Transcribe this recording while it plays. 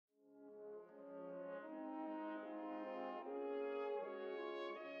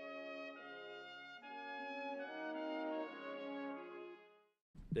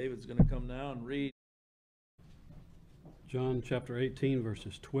David's going to come now and read John chapter 18,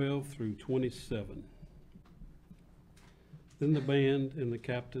 verses 12 through 27. Then the band and the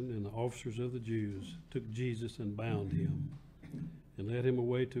captain and the officers of the Jews took Jesus and bound him, and led him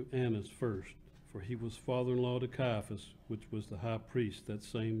away to Annas first, for he was father-in-law to Caiaphas, which was the high priest that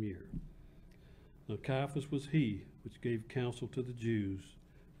same year. Now Caiaphas was he which gave counsel to the Jews,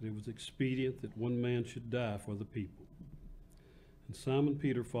 that it was expedient that one man should die for the people. And Simon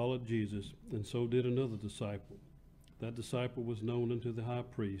Peter followed Jesus, and so did another disciple. That disciple was known unto the high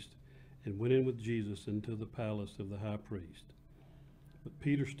priest, and went in with Jesus into the palace of the high priest. But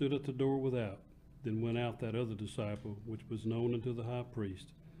Peter stood at the door without. Then went out that other disciple, which was known unto the high priest,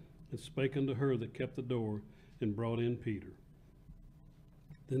 and spake unto her that kept the door, and brought in Peter.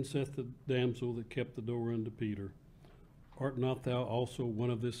 Then saith the damsel that kept the door unto Peter, Art not thou also one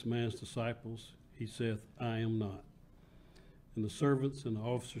of this man's disciples? He saith, I am not. And the servants and the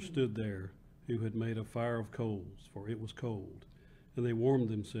officers stood there, who had made a fire of coals, for it was cold. And they warmed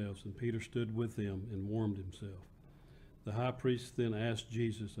themselves, and Peter stood with them and warmed himself. The high priest then asked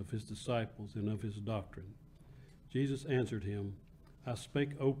Jesus of his disciples and of his doctrine. Jesus answered him, I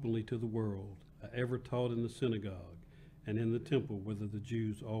spake openly to the world. I ever taught in the synagogue, and in the temple whither the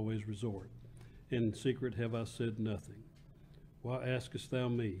Jews always resort. In secret have I said nothing. Why askest thou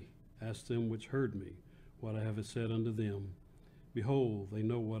me? Ask them which heard me, what I have said unto them. Behold, they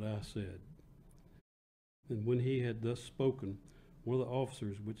know what I said. And when he had thus spoken, one of the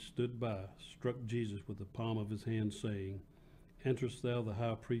officers which stood by struck Jesus with the palm of his hand, saying, Answerest thou the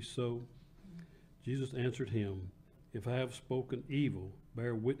high priest so? Jesus answered him, If I have spoken evil,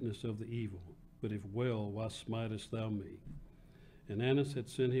 bear witness of the evil. But if well, why smitest thou me? And Annas had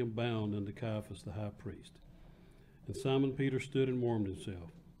sent him bound unto Caiaphas the high priest. And Simon Peter stood and warmed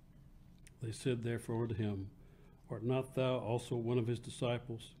himself. They said therefore unto him, Art not thou also one of his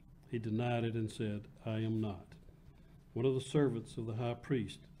disciples? He denied it and said, I am not. One of the servants of the high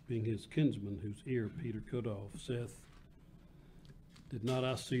priest, being his kinsman, whose ear Peter cut off, saith, Did not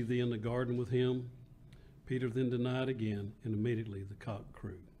I see thee in the garden with him? Peter then denied again, and immediately the cock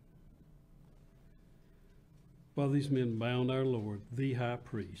crew. While these men bound our Lord, the high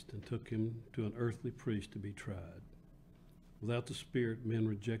priest, and took him to an earthly priest to be tried. Without the Spirit, men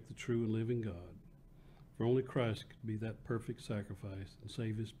reject the true and living God. For only Christ could be that perfect sacrifice and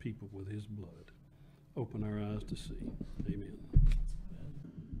save his people with his blood. Open our eyes to see. Amen.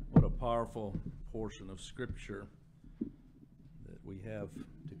 what a powerful portion of Scripture that we have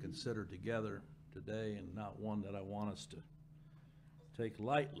to consider together today, and not one that I want us to take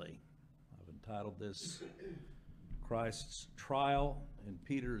lightly. I've entitled this Christ's Trial and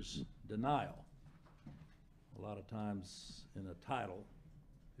Peter's Denial. A lot of times in a title,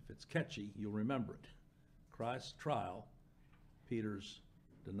 if it's catchy, you'll remember it. Christ's Trial, Peter's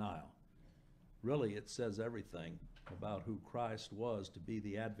Denial. Really, it says everything about who Christ was to be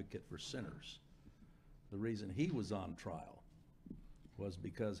the advocate for sinners. The reason he was on trial was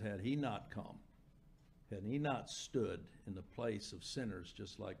because had he not come, had he not stood in the place of sinners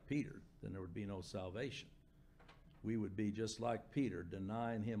just like Peter, then there would be no salvation. We would be just like Peter,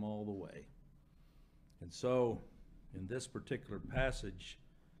 denying him all the way. And so, in this particular passage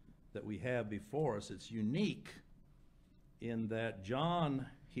that we have before us, it's unique in that John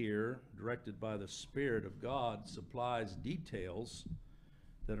here, directed by the Spirit of God, supplies details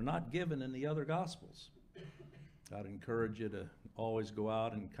that are not given in the other Gospels. I'd encourage you to always go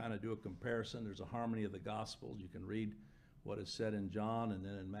out and kind of do a comparison. There's a harmony of the Gospels. You can read what is said in John and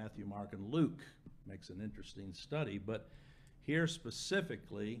then in Matthew, Mark, and Luke. Makes an interesting study. But here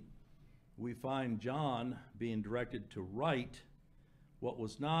specifically, we find John being directed to write what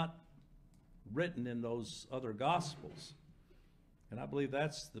was not written in those other Gospels. And I believe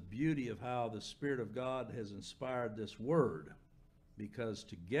that's the beauty of how the Spirit of God has inspired this word, because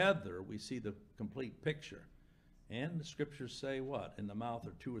together we see the complete picture. And the Scriptures say what? In the mouth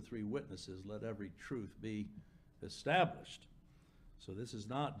of 2 or 3 witnesses, let every truth be established. So this is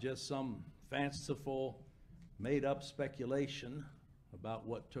not just some fanciful, made-up speculation about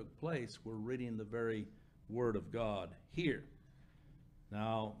what took place. We're reading the very Word of God here.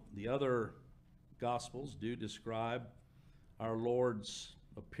 Now, the other Gospels do describe our Lord's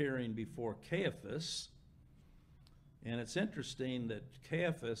appearing before Caiaphas. And it's interesting that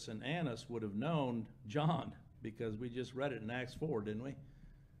Caiaphas and Annas would have known John, because we just read it in Acts 4, didn't we?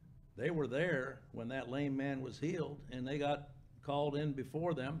 They were there when that lame man was healed, and they got called in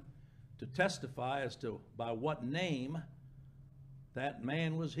before them to testify as to by what name that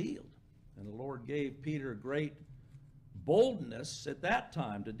man was healed. And the Lord gave Peter great boldness at that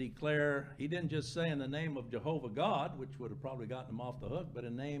time to declare, he didn't just say in the name of Jehovah God, which would have probably gotten him off the hook, but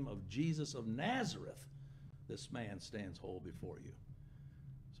in the name of Jesus of Nazareth, this man stands whole before you.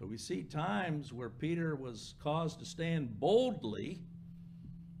 So we see times where Peter was caused to stand boldly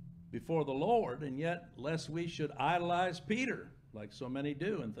before the Lord, and yet lest we should idolize Peter like so many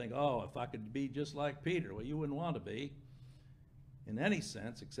do and think, oh, if I could be just like Peter. Well, you wouldn't want to be in any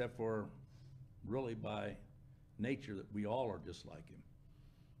sense, except for really by nature that we all are just like him.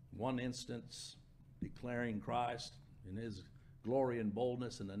 One instance declaring Christ in his glory and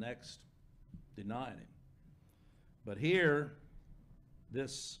boldness, and the next denying him. But here,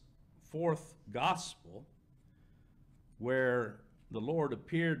 this fourth gospel, where the Lord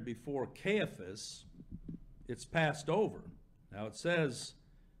appeared before Caiaphas, it's passed over. Now it says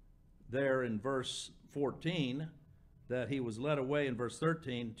there in verse 14 that he was led away in verse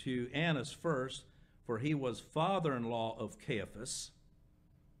 13 to Annas first, for he was father-in-law of Caiaphas.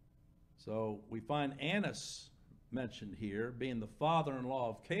 So we find Annas mentioned here, being the father-in-law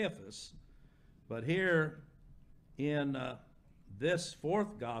of Caiaphas. But here in this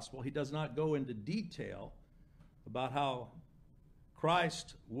fourth gospel, he does not go into detail about how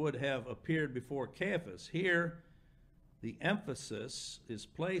Christ would have appeared before Caiaphas. Here, the emphasis is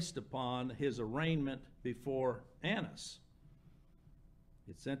placed upon his arraignment before Annas.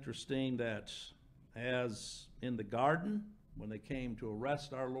 It's interesting that as in the garden, when they came to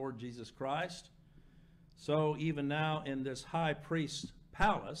arrest our Lord Jesus Christ, so even now in this high priest's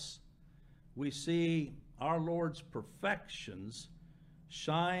palace, we see our Lord's perfections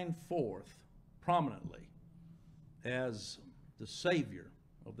shine forth prominently as the Savior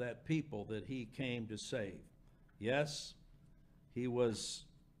of that people that he came to save. Yes, he was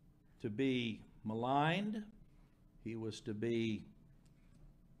to be maligned, he was to be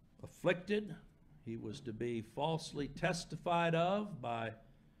afflicted, he was to be falsely testified of by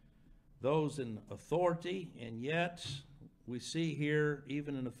those in authority, and yet we see here,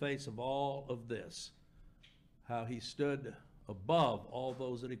 even in the face of all of this, how he stood above all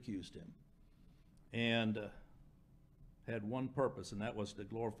those that accused him and had one purpose, and that was to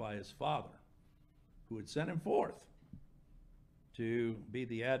glorify his Father, who had sent him forth to be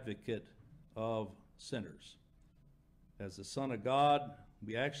the advocate of sinners. As the Son of God,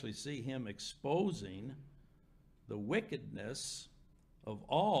 we actually see him exposing the wickedness of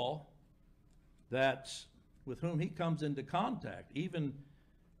all that with whom he comes into contact, even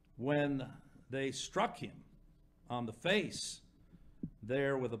when they struck him on the face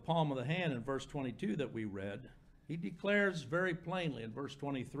there with the palm of the hand in verse 22 that we read. He declares very plainly in verse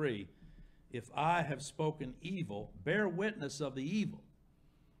 23, if I have spoken evil, bear witness of the evil.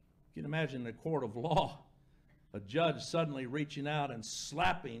 You can imagine in a court of law, a judge suddenly reaching out and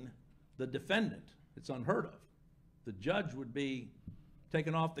slapping the defendant. It's unheard of. The judge would be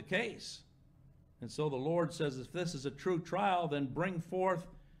taken off the case. And so the Lord says, if this is a true trial, then bring forth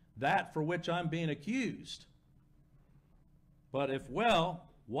that for which I'm being accused. But if well,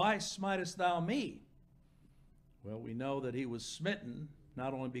 why smitest thou me? Well, we know that he was smitten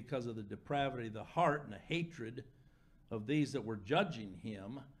not only because of the depravity of the heart and the hatred of these that were judging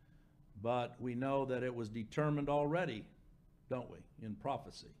him, but we know that it was determined already, don't we, in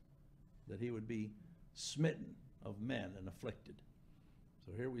prophecy, that he would be smitten of men and afflicted.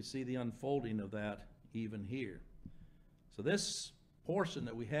 So here we see the unfolding of that even here. So this portion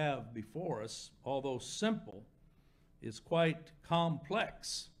that we have before us, although simple, is quite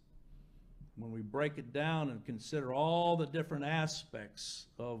complex when we break it down and consider all the different aspects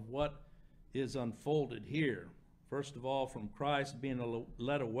of what is unfolded here. First of all, from Christ being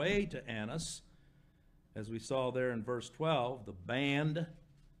led away to Annas, as we saw there in verse 12, the band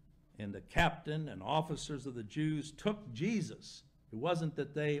and the captain and officers of the Jews took Jesus. It wasn't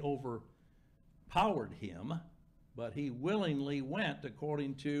that they overpowered him, but he willingly went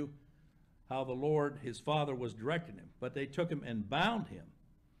according to how the Lord, his Father, was directing him. But they took him and bound him.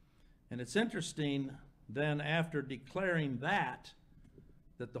 And it's interesting then, after declaring that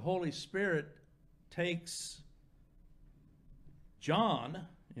the Holy Spirit takes John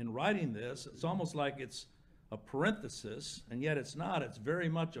in writing this. It's almost like it's a parenthesis, and yet it's not. It's very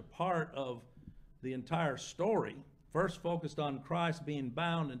much a part of the entire story. First focused on Christ being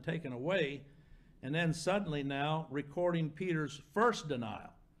bound and taken away, and then suddenly now recording Peter's first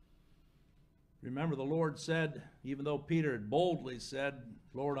denial. Remember, the Lord said, even though Peter had boldly said,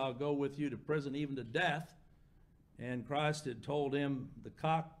 Lord, I'll go with you to prison, even to death, and Christ had told him, the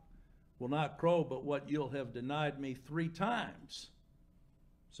cock will not crow, but what you'll have denied me 3 times.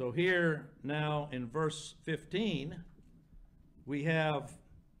 So here now in verse 15, we have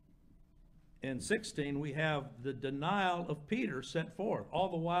in 16, we have the denial of Peter set forth. All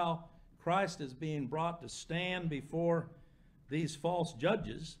the while, Christ is being brought to stand before these false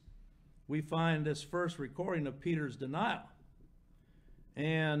judges. We find this first recording of Peter's denial.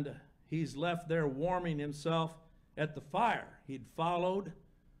 And he's left there warming himself at the fire. He'd followed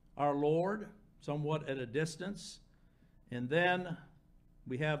our Lord somewhat at a distance. And then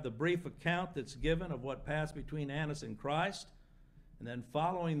we have the brief account that's given of what passed between Annas and Christ. And then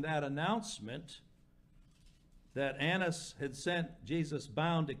following that announcement that Annas had sent Jesus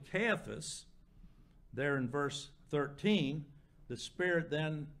bound to Caiaphas, there in verse 13, the Spirit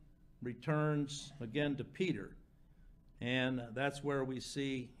then returns again to Peter. And that's where we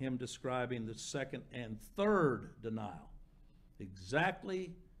see him describing the second and third denial,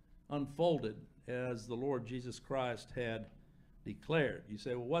 exactly unfolded as the Lord Jesus Christ had declared. You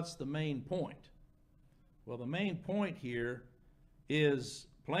say, well, what's the main point? Well, the main point here is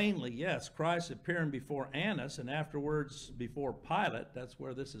plainly, yes, Christ appearing before Annas and afterwards before Pilate. That's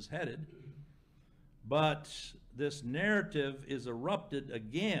where this is headed. But this narrative is erupted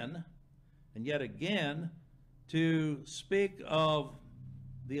again and yet again to speak of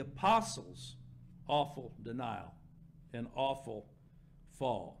the apostles' awful denial and awful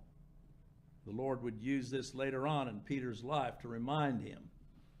fall. The Lord would use this later on in Peter's life to remind him,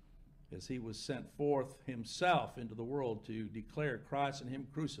 as he was sent forth himself into the world to declare Christ and him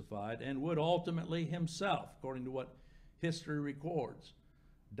crucified, and would ultimately himself, according to what history records,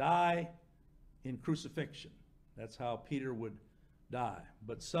 die in crucifixion. That's how Peter would die.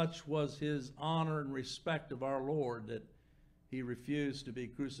 But such was his honor and respect of our Lord that he refused to be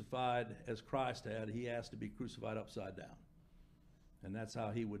crucified as Christ had. He asked to be crucified upside down. And that's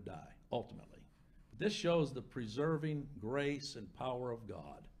how he would die, ultimately. This shows the preserving grace and power of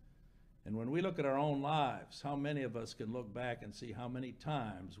God. And when we look at our own lives, how many of us can look back and see how many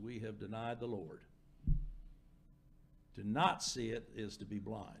times we have denied the Lord? To not see it is to be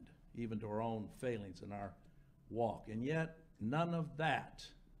blind, even to our own failings in our walk. And yet, none of that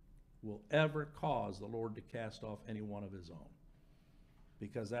will ever cause the Lord to cast off any one of his own.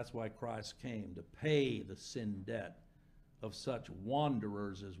 Because that's why Christ came, to pay the sin debt of such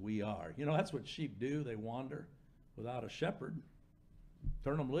wanderers as we are. You know, that's what sheep do. They wander without a shepherd.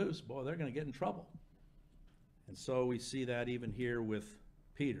 Turn them loose, boy, they're going to get in trouble. And so we see that even here with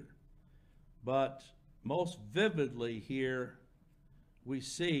Peter. But most vividly here, we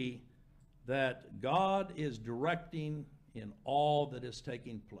see that God is directing in all that is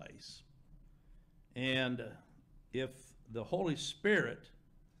taking place. And if the Holy Spirit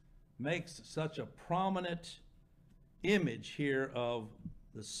makes such a prominent image here of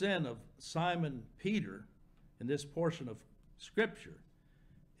the sin of Simon Peter in this portion of Scripture,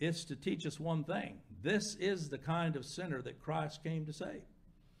 it's to teach us one thing. This is the kind of sinner that Christ came to save.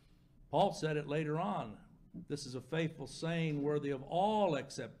 Paul said it later on. This is a faithful saying worthy of all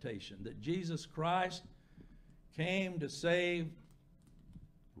acceptation, that Jesus Christ came to save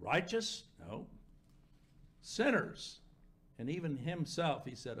righteous? No. Sinners. And even himself,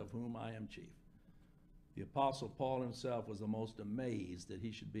 he said, of whom I am chief. The Apostle Paul himself was the most amazed that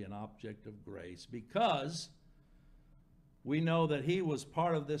he should be an object of grace, because we know that he was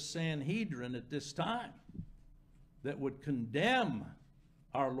part of this Sanhedrin at this time that would condemn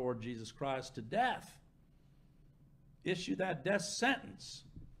our Lord Jesus Christ to death, issue that death sentence,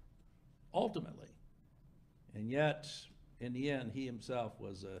 ultimately. And yet, in the end, he himself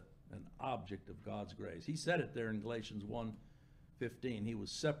was an object of God's grace. He said it there in Galatians 1:15. He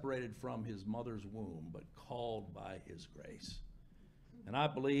was separated from his mother's womb, but called by his grace. And I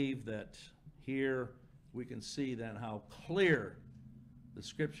believe that here we can see then how clear the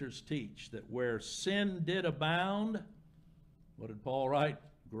Scriptures teach that where sin did abound, what did Paul write?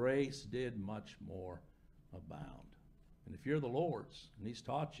 Grace did much more abound. And if you're the Lord's and he's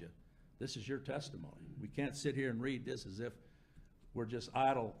taught you, this is your testimony. We can't sit here and read this as if we're just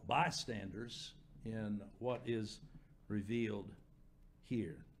idle bystanders in what is revealed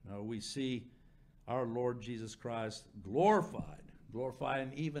here. Now we see our Lord Jesus Christ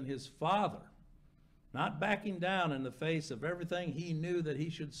glorifying even his Father, not backing down in the face of everything he knew that he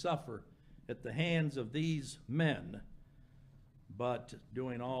should suffer at the hands of these men, but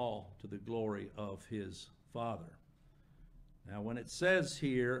doing all to the glory of his Father. Now when it says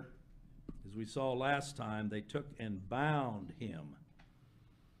here, as we saw last time, they took and bound him,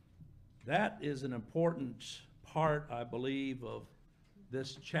 that is an important part, I believe, of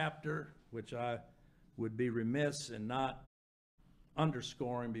this chapter, which I would be remiss in not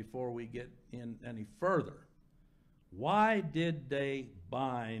underscoring before we get in any further. Why did they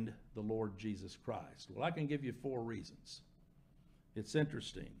bind the Lord Jesus Christ? Well, I can give you 4 reasons. It's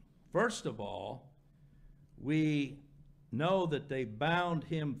interesting. First of all, we know that they bound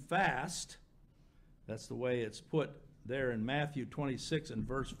him fast. That's the way it's put there in Matthew 26 and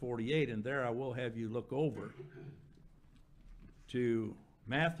verse 48, and there I will have you look over to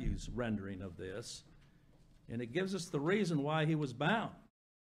Matthew's rendering of this, and it gives us the reason why he was bound.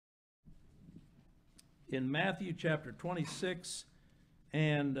 In Matthew chapter 26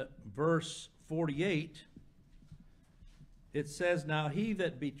 and verse 48, it says, "Now he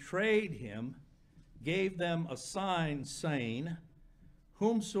that betrayed him gave them a sign, saying,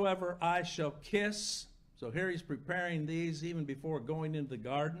 Whomsoever I shall kiss." So here he's preparing these even before going into the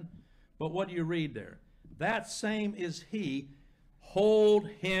garden. But what do you read there? "That same is he, hold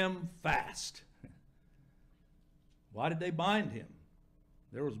him fast." Why did they bind him?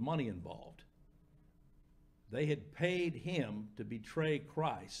 There was money involved. They had paid him to betray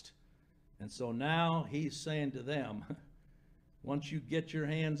Christ. And so now he's saying to them, once you get your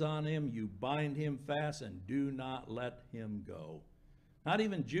hands on him, you bind him fast and do not let him go. Not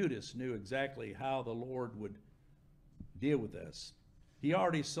even Judas knew exactly how the Lord would deal with this. He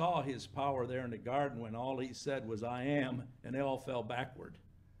already saw his power there in the garden when all he said was, "I am," and they all fell backward.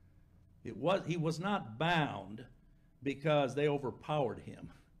 He was not bound because they overpowered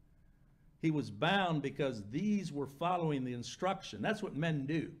him. He was bound because these were following the instruction. That's what men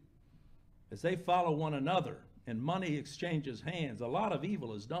do. As they follow one another and money exchanges hands, a lot of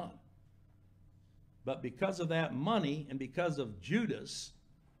evil is done. But because of that money and because of Judas,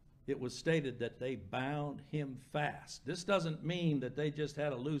 it was stated that they bound him fast. This doesn't mean that they just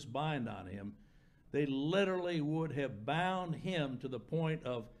had a loose bind on him. They literally would have bound him to the point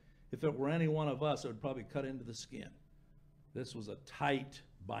of, if it were any one of us, it would probably cut into the skin. This was a tight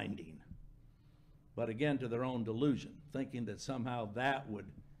binding. But again, to their own delusion, thinking that somehow that would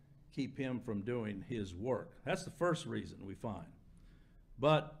keep him from doing his work. That's the first reason we find.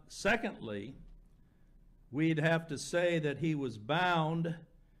 But secondly, we'd have to say that he was bound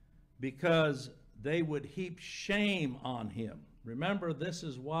because they would heap shame on him. Remember, this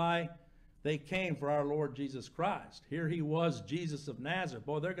is why they came for our Lord Jesus Christ. Here he was, Jesus of Nazareth.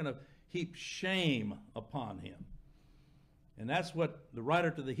 Boy, they're going to heap shame upon him. And that's what the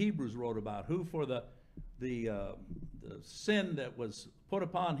writer to the Hebrews wrote about, who for the sin that was put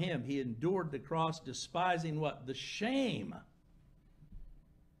upon him, he endured the cross, despising what? The shame.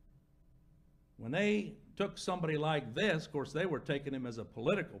 When they took somebody like this, of course, they were taking him as a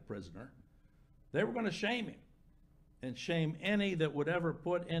political prisoner. They were going to shame him and shame any that would ever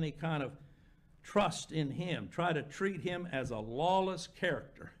put any kind of trust in him, try to treat him as a lawless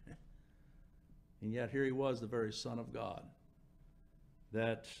character. And yet here he was, the very Son of God,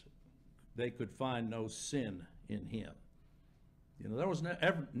 that they could find no sin in him. You know, there was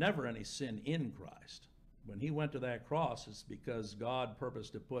never any sin in Christ. When he went to that cross, it's because God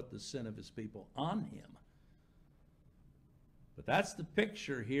purposed to put the sin of his people on him. But that's the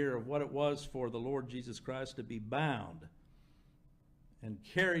picture here of what it was for the Lord Jesus Christ to be bound and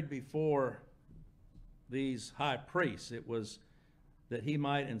carried before these high priests. It was that he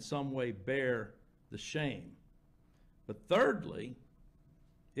might in some way bear the shame. But thirdly,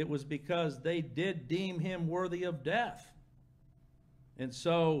 it was because they did deem him worthy of death. And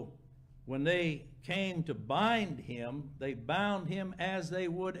so when they came to bind him, they bound him as they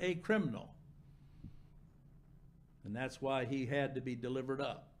would a criminal. And that's why he had to be delivered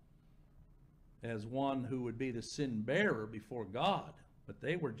up as one who would be the sin bearer before God. But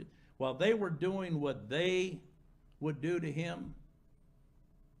while they were doing what they would do to him,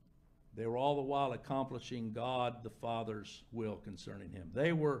 they were all the while accomplishing God the Father's will concerning him.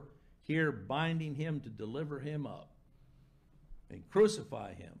 They were here binding him to deliver him up and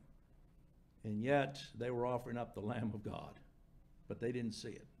crucify him. And yet they were offering up the Lamb of God. But they didn't see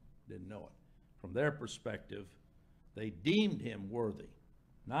it, didn't know it. From their perspective, they deemed him worthy,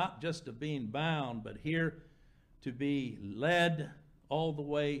 not just of being bound, but here to be led all the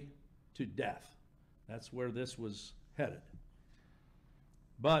way to death. That's where this was headed.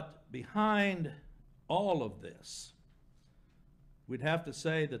 But behind all of this, we'd have to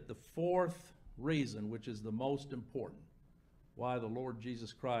say that the fourth reason, which is the most important, why the Lord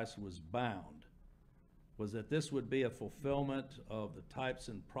Jesus Christ was bound, was that this would be a fulfillment of the types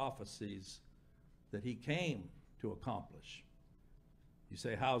and prophecies that he came to accomplish. You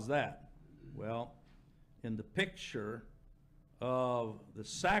say, how's that? Well, in the picture of the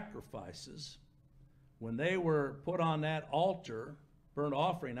sacrifices, when they were put on that altar, burnt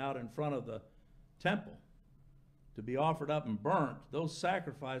offering out in front of the temple to be offered up and burnt, those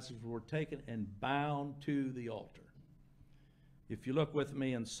sacrifices were taken and bound to the altar. If you look with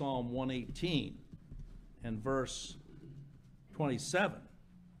me in Psalm 118 and verse 27,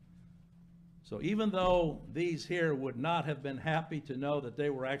 So even though these here would not have been happy to know that they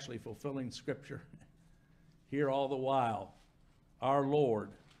were actually fulfilling Scripture, here all the while, our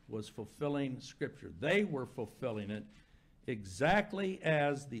Lord was fulfilling Scripture. They were fulfilling it exactly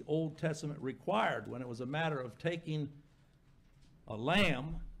as the Old Testament required when it was a matter of taking a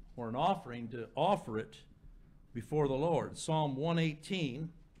lamb or an offering to offer it before the Lord. Psalm 118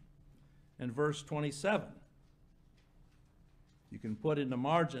 and verse 27. You can put in the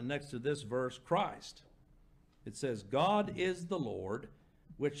margin next to this verse, Christ. It says, God is the Lord,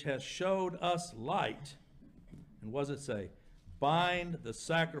 which has showed us light. And what does it say? Bind the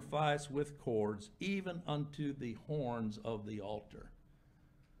sacrifice with cords, even unto the horns of the altar.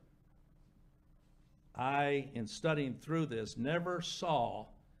 I, in studying through this, never saw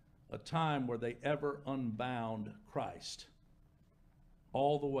a time where they ever unbound Christ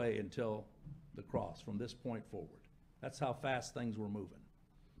all the way until the cross, from this point forward. That's how fast things were moving.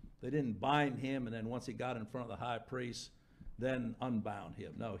 They didn't bind him, and then once he got in front of the high priest, then unbound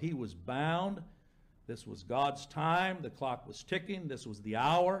him. No, he was bound. This was God's time. The clock was ticking. This was the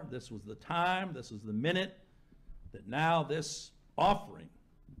hour. This was the time. This was the minute that now this offering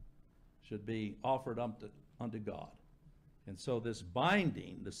should be offered unto God. And so this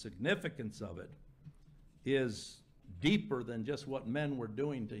binding, the significance of it, is deeper than just what men were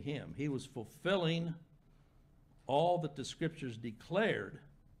doing to him. He was fulfilling all that the Scriptures declared.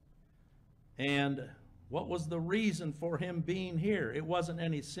 And what was the reason for him being here? It wasn't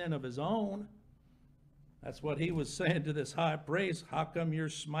any sin of his own. That's what he was saying to this high priest. How come you're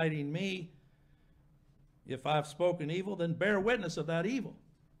smiting me? If I've spoken evil, then bear witness of that evil.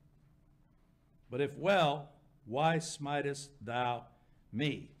 But if well, why smitest thou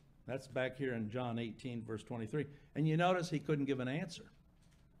me? That's back here in John 18, verse 23. And you notice he couldn't give an answer.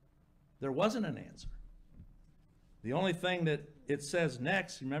 There wasn't an answer. The only thing that it says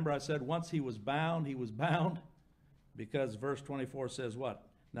next, remember I said once he was bound, because verse 24 says what?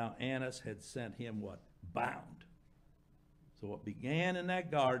 Now Annas had sent him what? Bound. So what began in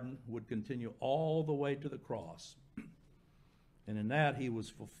that garden would continue all the way to the cross. And in that he was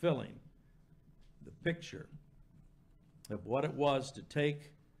fulfilling the picture of what it was to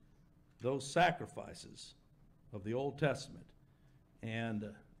take those sacrifices of the Old Testament and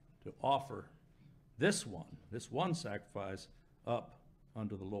to offer this one sacrifice up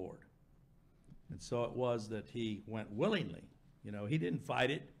unto the Lord. And so it was that he went willingly. You know, he didn't fight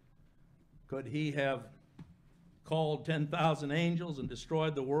it. Could he have called 10,000 angels and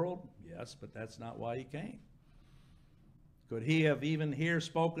destroyed the world? Yes, but that's not why he came. Could he have even here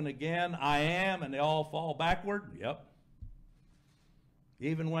spoken again, I am, and they all fall backward? Yep.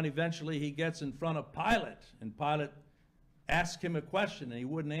 Even when eventually he gets in front of Pilate, and Pilate asked him a question, and he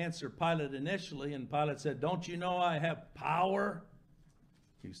wouldn't answer Pilate initially, and Pilate said, don't you know I have power?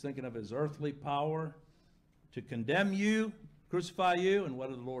 He was thinking of his earthly power to condemn you, crucify you, and what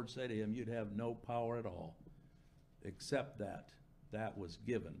did the Lord say to him? You'd have no power at all, except that was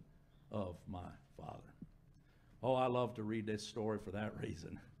given of my Father. Oh, I love to read this story for that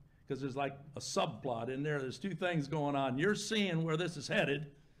reason, because there's like a subplot in there. There's two things going on. You're seeing where this is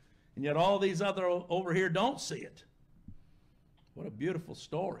headed, and yet all these other over here don't see it. What a beautiful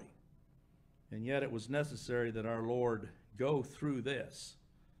story. And yet it was necessary that our Lord go through this.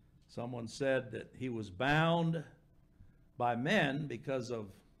 Someone said that he was bound by men because of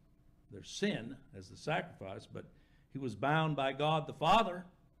their sin as the sacrifice, but he was bound by God the Father,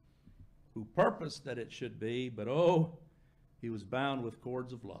 who purposed that it should be, but oh, he was bound with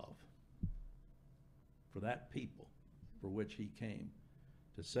cords of love for that people for which he came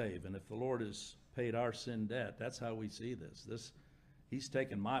to save. And if the Lord has paid our sin debt, that's how we see this. He's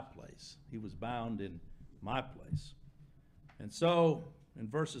taken my place. He was bound in my place. And so in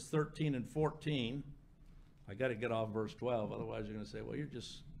verses 13 and 14, I got to get off verse 12, otherwise you're going to say, well, you're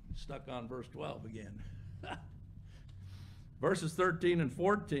just stuck on verse 12 again. Verses 13 and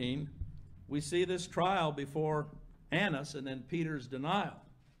 14, we see this trial before Annas and then Peter's denial.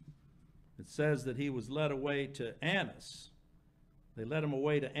 It says that he was led away to Annas. They led him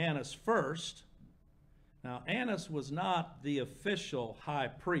away to Annas first. Now, Annas was not the official high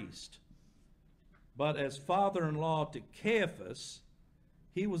priest, but as father-in-law to Caiaphas,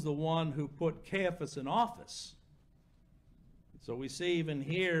 he was the one who put Caiaphas in office. So we see even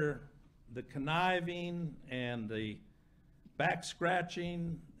here the conniving and the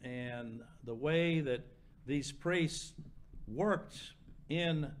back-scratching and the way that these priests worked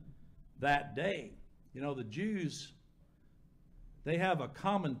in that day. You know, the Jews, they have a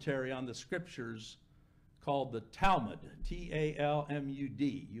commentary on the Scriptures called the Talmud,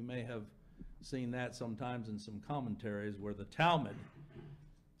 T-A-L-M-U-D. You may have seen that sometimes in some commentaries where the Talmud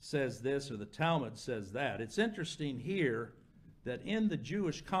says this, or the Talmud says that. It's interesting here that in the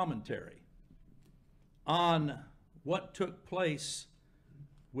Jewish commentary on what took place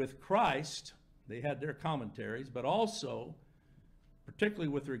with Christ, they had their commentaries, but also, particularly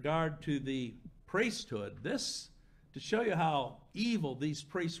with regard to the priesthood, this to show you how evil these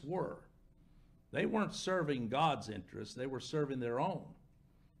priests were. They weren't serving God's interests, they were serving their own.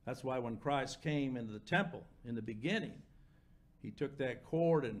 That's why when Christ came into the temple in the beginning, he took that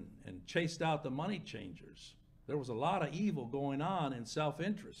cord and chased out the money changers. There was a lot of evil going on in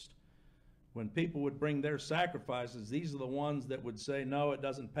self-interest. When people would bring their sacrifices, these are the ones that would say, no, it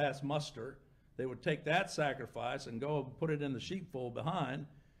doesn't pass muster. They would take that sacrifice and go and put it in the sheepfold behind,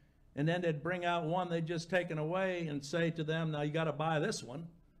 and then they'd bring out one they'd just taken away and say to them, now you got to buy this one.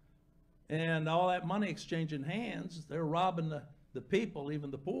 And all that money exchanging hands, they're robbing the people,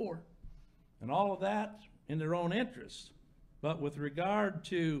 even the poor, and all of that in their own interest. But with regard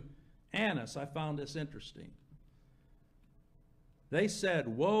to Annas, I found this interesting. They said,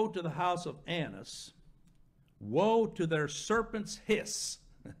 woe to the house of Annas, woe to their serpent's hiss.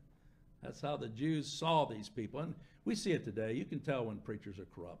 That's how the Jews saw these people. And we see it today. You can tell when preachers are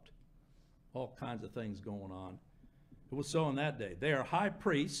corrupt. All kinds of things going on. It was so in that day. They are high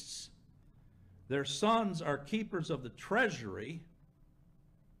priests. Their sons are keepers of the treasury.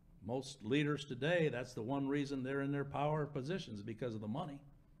 Most leaders today, that's the one reason they're in their power positions, because of the money.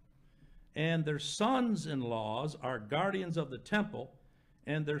 And their sons-in-laws are guardians of the temple,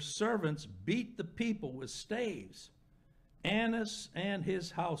 and their servants beat the people with staves. Annas and his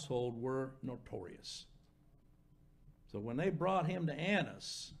household were notorious. So when they brought him to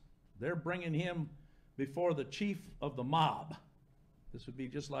Annas, they're bringing him before the chief of the mob. This would be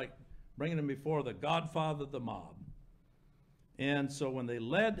just like bringing him before the godfather of the mob. And so when they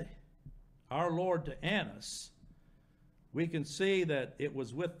led our Lord to Annas, we can see that it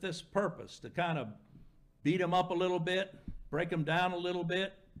was with this purpose, to kind of beat him up a little bit, break him down a little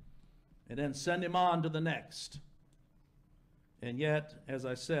bit, and then send him on to the next. And yet, as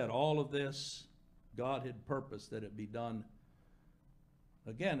I said, all of this, God had purposed that it be done,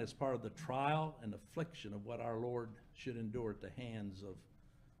 again, as part of the trial and affliction of what our Lord should endure at the hands of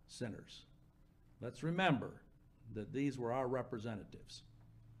sinners. Let's remember that these were our representatives.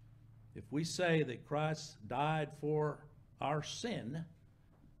 If we say that Christ died for our sin,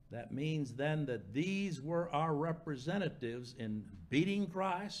 that means then that these were our representatives in beating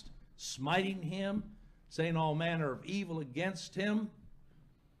Christ, smiting him, saying all manner of evil against him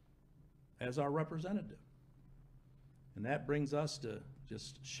as our representative. And that brings us to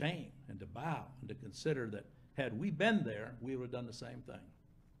just shame and to bow and to consider that had we been there, we would have done the same thing.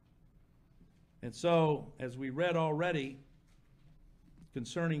 And so, as we read already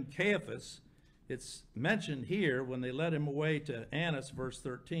concerning Caiaphas, it's mentioned here when they led him away to Annas, verse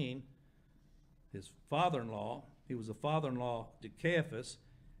 13, his father-in-law. He was a father-in-law to Caiaphas.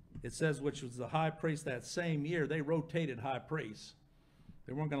 It says, which was the high priest that same year. They rotated high priests.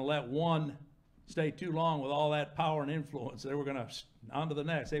 They weren't going to let one stay too long with all that power and influence. They were going to on to the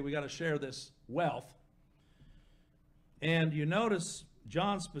next. Hey, we got to share this wealth. And you notice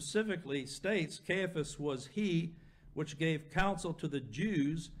John specifically states Caiaphas was he which gave counsel to the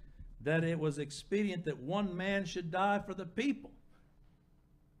Jews that it was expedient that one man should die for the people.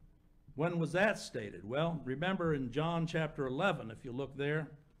 When was that stated? Well, remember in John chapter 11, if you look there,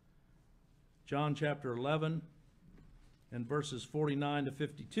 John chapter 11 and verses 49 to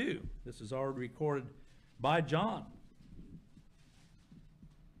 52. This is already recorded by John.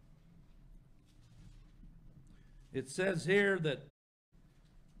 It says here that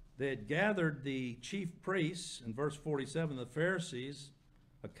they had gathered the chief priests, in verse 47, the Pharisees,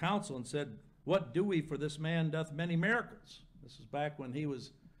 a council, and said, what do we, for this man doth many miracles? This is back when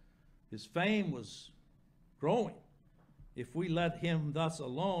his fame was growing. If we let him thus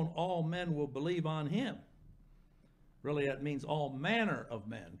alone, all men will believe on him. Really, that means all manner of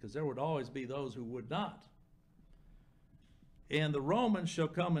men, because there would always be those who would not. And the Romans shall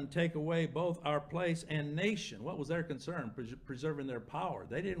come and take away both our place and nation. What was their concern? Preserving their power.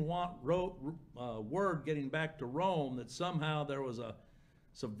 They didn't want word getting back to Rome that somehow there was a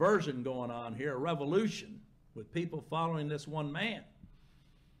subversion going on here, a revolution with people following this one man.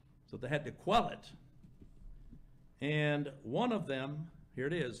 So they had to quell it. And one of them, here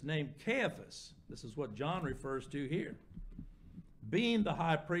it is, named Caiaphas. This is what John refers to here. Being the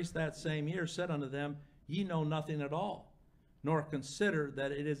high priest that same year, said unto them, ye know nothing at all, nor consider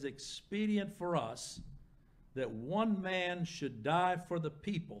that it is expedient for us that one man should die for the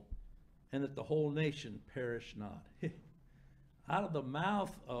people, and that the whole nation perish not. Out of the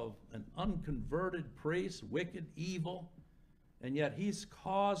mouth of an unconverted priest, wicked, evil, And yet he's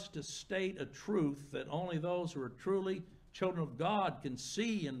caused to state a truth that only those who are truly children of God can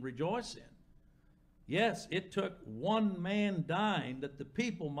see and rejoice in. Yes, it took one man dying that the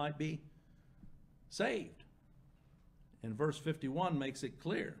people might be saved. And verse 51 makes it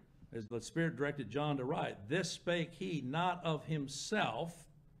clear, as the Spirit directed John to write, "This spake he not of himself,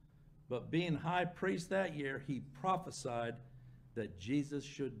 but being high priest that year, he prophesied that Jesus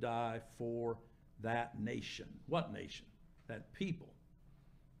should die for that nation." What nation? That people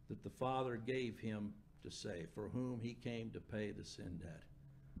that the Father gave him to save, for whom he came to pay the sin debt.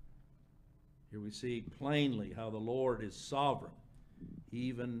 Here we see plainly how the Lord is sovereign,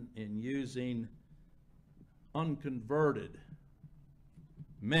 even in using unconverted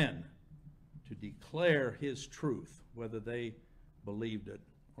men to declare his truth, whether they believed it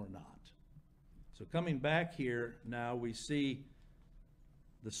or not. So coming back here now, we see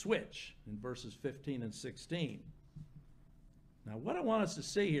the switch in verses 15 and 16. Now what I want us to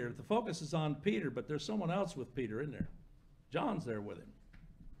see here, the focus is on Peter, but there's someone else with Peter, isn't there? John's there with him.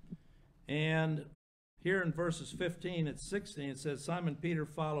 And here in verses 15 and 16, it says, Simon Peter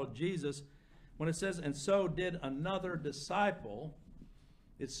followed Jesus. When it says, and so did another disciple,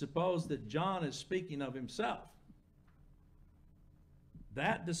 it's supposed that John is speaking of himself.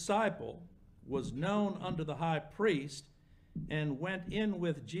 That disciple was known unto the high priest and went in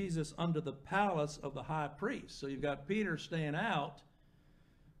with Jesus unto the palace of the high priest. So you've got Peter staying out,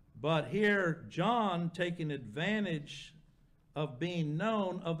 but here John taking advantage of being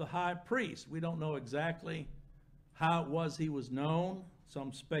known of the high priest. We don't know exactly how it was he was known.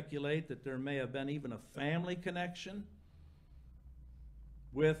 Some speculate that there may have been even a family connection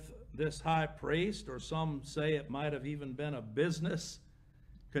with this high priest, or some say it might have even been a business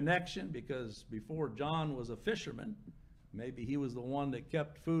connection, because before John was a fisherman, maybe he was the one that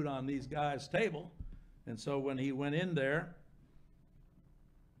kept food on these guys' table, and so when he went in there,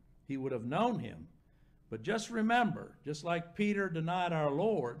 he would have known him. But just remember, just like Peter denied our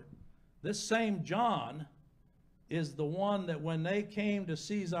Lord, this same John is the one that when they came to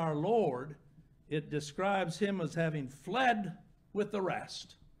seize our Lord, it describes him as having fled with the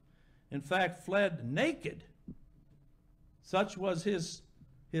rest. In fact, fled naked. Such was his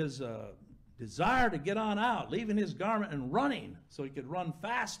desire to get on out, leaving his garment and running so he could run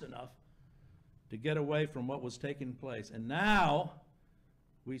fast enough to get away from what was taking place. And now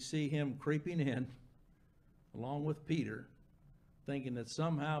we see him creeping in along with Peter, thinking that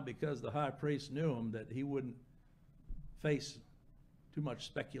somehow because the high priest knew him that he wouldn't face too much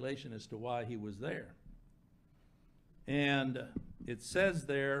speculation as to why he was there. And it says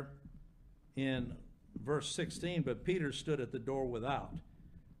there in verse 16, but Peter stood at the door without.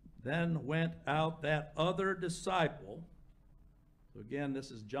 Then went out that other disciple. So again,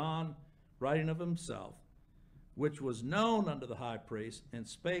 this is John writing of himself, which was known unto the high priest, and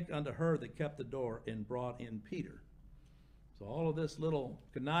spake unto her that kept the door, and brought in Peter. So all of this little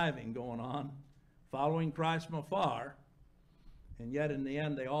conniving going on, following Christ from afar, and yet in the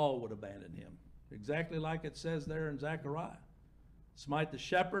end they all would abandon him. Exactly like it says there in Zechariah. Smite the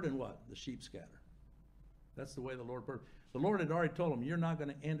shepherd and what? The sheep scatter. That's the way the Lord purposed. The Lord had already told him, you're not going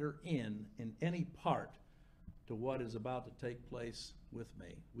to enter in any part to what is about to take place with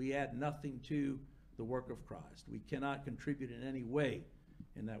me. We add nothing to the work of Christ. We cannot contribute in any way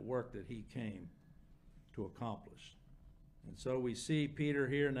in that work that he came to accomplish. And so we see Peter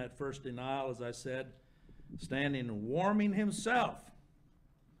here in that first denial, as I said, standing and warming himself.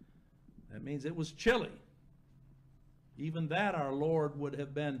 That means it was chilly. Even that our Lord would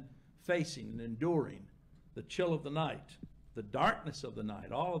have been facing and enduring. The chill of the night, the darkness of the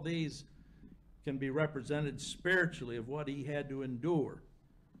night. All of these can be represented spiritually of what he had to endure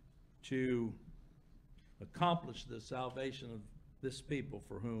to accomplish the salvation of this people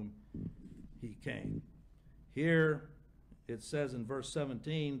for whom he came. Here it says in verse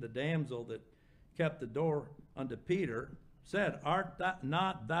 17, the damsel that kept the door unto Peter said, art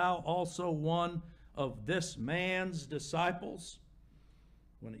not thou also one of this man's disciples?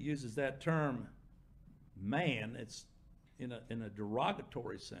 When it uses that term man, it's in a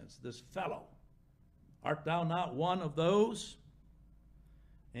derogatory sense. This fellow, art thou not one of those?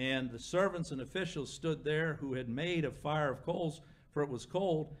 And the servants and officials stood there, who had made a fire of coals, for it was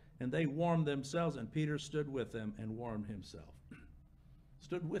cold, and they warmed themselves, and Peter stood with them and warmed himself.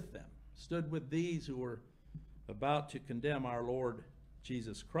 Stood with them, stood with these who were about to condemn our Lord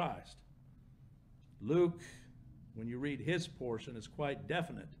Jesus Christ. Luke, when you read his portion, is quite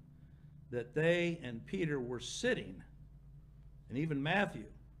definite that they and Peter were sitting, and even Matthew,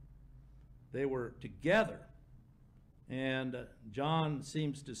 they were together. And John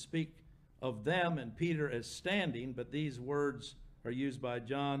seems to speak of them and Peter as standing, but these words are used by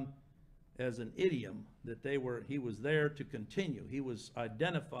John as an idiom, that he was there to continue. He was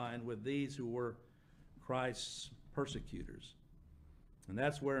identifying with these who were Christ's persecutors. And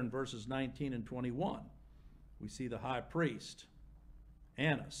that's where in verses 19 and 21, we see the high priest,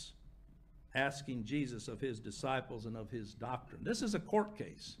 Annas, asking Jesus of his disciples and of his doctrine. This is a court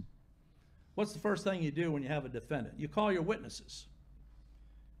case. What's the first thing you do when you have a defendant? You call your witnesses.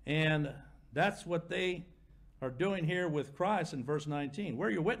 And that's what they are doing here with Christ in verse 19. Where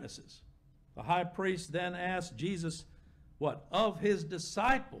are your witnesses? The high priest then asked Jesus, what? Of his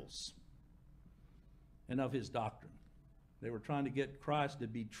disciples and of his doctrine. They were trying to get Christ to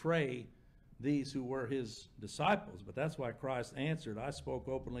betray these who were his disciples. But that's why Christ answered, I spoke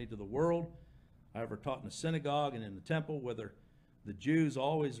openly to the world. I ever taught in the synagogue and in the temple, whither the Jews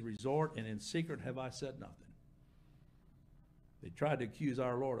always resort, and in secret have I said nothing. They tried to accuse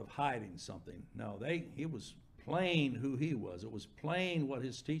our Lord of hiding something. No, he was plain who he was. It was plain what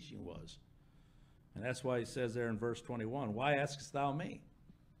his teaching was. And that's why he says there in verse 21, why askest thou me?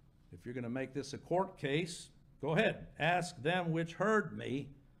 If you're going to make this a court case, go ahead. Ask them which heard me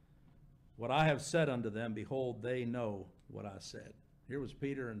what I have said unto them. Behold, they know what I said. Here was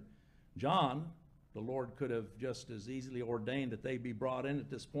Peter and John. The Lord could have just as easily ordained that they be brought in at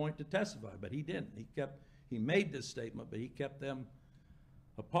this point to testify, but he didn't. He made this statement, but he kept them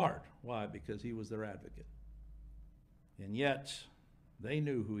apart. Why? Because he was their advocate. And yet, they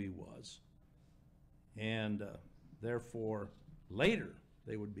knew who he was. And therefore, later,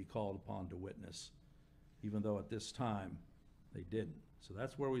 they would be called upon to witness, even though at this time they didn't. So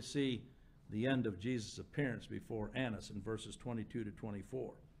that's where we see the end of Jesus' appearance before Annas in verses 22 to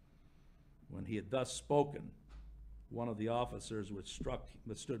 24. When he had thus spoken, one of the officers which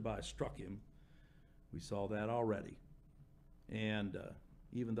stood by struck him. We saw that already. And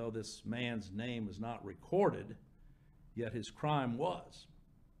even though this man's name is not recorded, yet his crime was.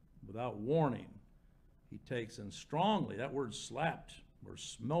 Without warning, he takes and strongly, that word slapped or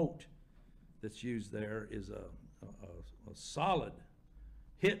smote that's used there is a solid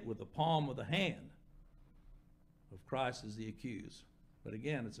hit with the palm of the hand of Christ as the accused. But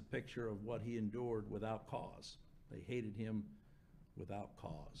again, it's a picture of what he endured without cause. They hated him without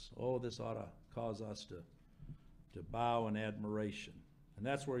cause. Oh, this ought to cause us to bow in admiration. And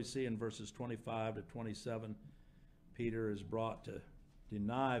that's where we see in verses 25 to 27, Peter is brought to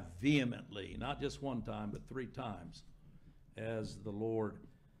deny vehemently, not just one time, but 3 times, as the Lord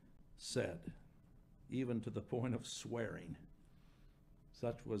said, even to the point of swearing.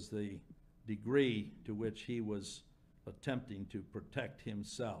 Such was the degree to which he was attempting to protect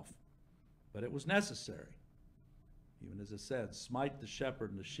himself. But it was necessary. Even as it said, smite the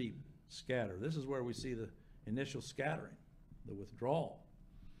shepherd and the sheep scatter. This is where we see the initial scattering, the withdrawal.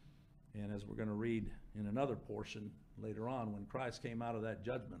 And as we're going to read in another portion later on, when Christ came out of that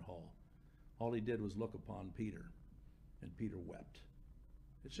judgment hall, all he did was look upon Peter, and Peter wept.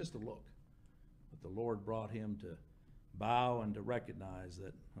 It's just a look. But the Lord brought him to bow and to recognize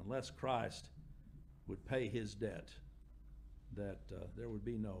that unless Christ would pay his debt, that there would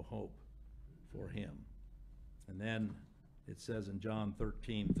be no hope for him. And then it says in John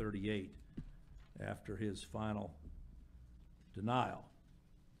 13:38, after his final denial,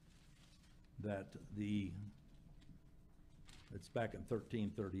 that it's back in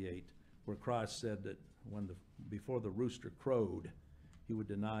 13:38, where Christ said that before the rooster crowed, he would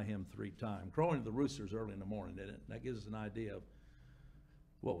deny him 3 times. Crowing of the roosters early in the morning, didn't it? That gives us an idea of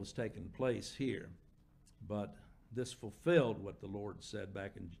what was taking place here. But this fulfilled what the Lord said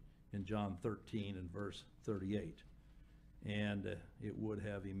back in John 13 and verse 38. And it would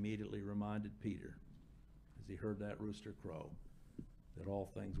have immediately reminded Peter, as he heard that rooster crow, that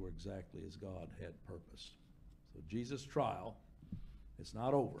all things were exactly as God had purposed. So Jesus' trial, it's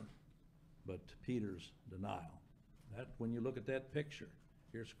not over, but Peter's denial. That, when you look at that picture,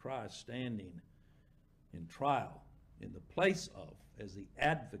 here's Christ standing in trial in the place of, as the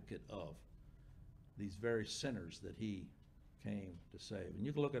advocate of, these very sinners that he came to save. And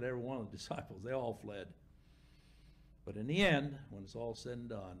you can look at every one of the disciples, they all fled. But in the end, when it's all said and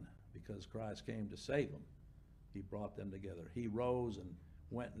done, because Christ came to save them, he brought them together. He rose and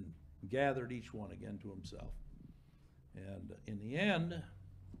went and gathered each one again to himself. And in the end,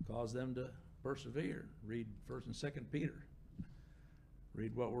 caused them to persevere. Read 1st and 2nd Peter.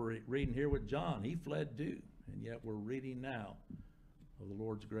 Read what we're reading here with John. He fled too, and yet we're reading now of the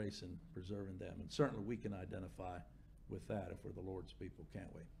Lord's grace in preserving them. And certainly we can identify with that if we're the Lord's people,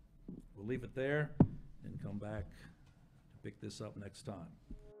 can't we? We'll leave it there and come back to pick this up next time.